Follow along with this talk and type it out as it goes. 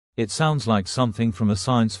It sounds like something from a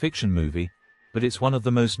science fiction movie, but it's one of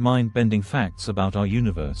the most mind-bending facts about our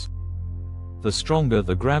universe. The stronger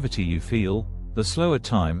the gravity you feel, the slower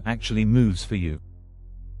time actually moves for you.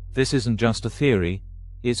 This isn't just a theory,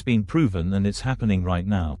 it's been proven and it's happening right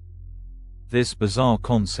now. This bizarre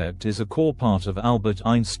concept is a core part of Albert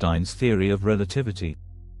Einstein's theory of relativity.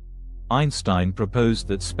 Einstein proposed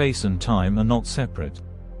that space and time are not separate.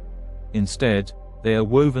 Instead, they are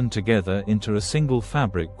woven together into a single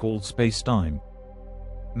fabric called spacetime.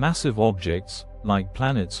 Massive objects, like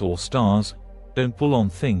planets or stars, don't pull on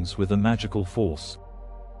things with a magical force.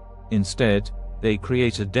 Instead, they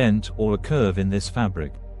create a dent or a curve in this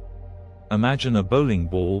fabric. Imagine a bowling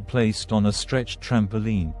ball placed on a stretched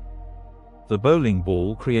trampoline. The bowling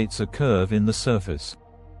ball creates a curve in the surface.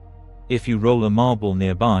 If you roll a marble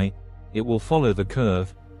nearby, it will follow the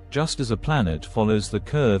curve, just as a planet follows the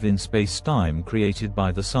curve in space-time created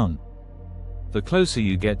by the sun. The closer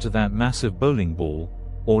you get to that massive bowling ball,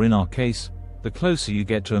 or in our case, the closer you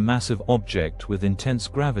get to a massive object with intense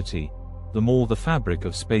gravity, the more the fabric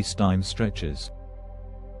of space-time stretches.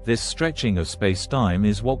 This stretching of space-time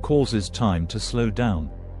is what causes time to slow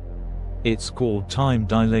down. It's called time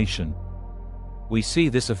dilation. We see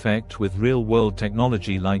this effect with real-world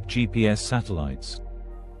technology like GPS satellites.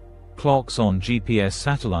 Clocks on GPS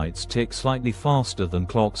satellites tick slightly faster than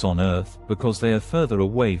clocks on Earth because they are further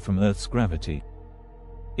away from Earth's gravity.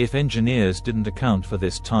 If engineers didn't account for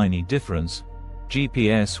this tiny difference,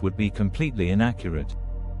 GPS would be completely inaccurate.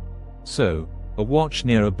 So, a watch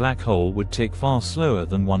near a black hole would tick far slower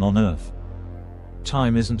than one on Earth.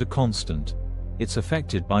 Time isn't a constant, it's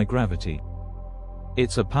affected by gravity.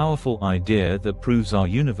 It's a powerful idea that proves our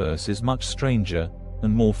universe is much stranger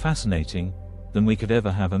and more fascinating than we could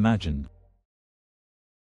ever have imagined.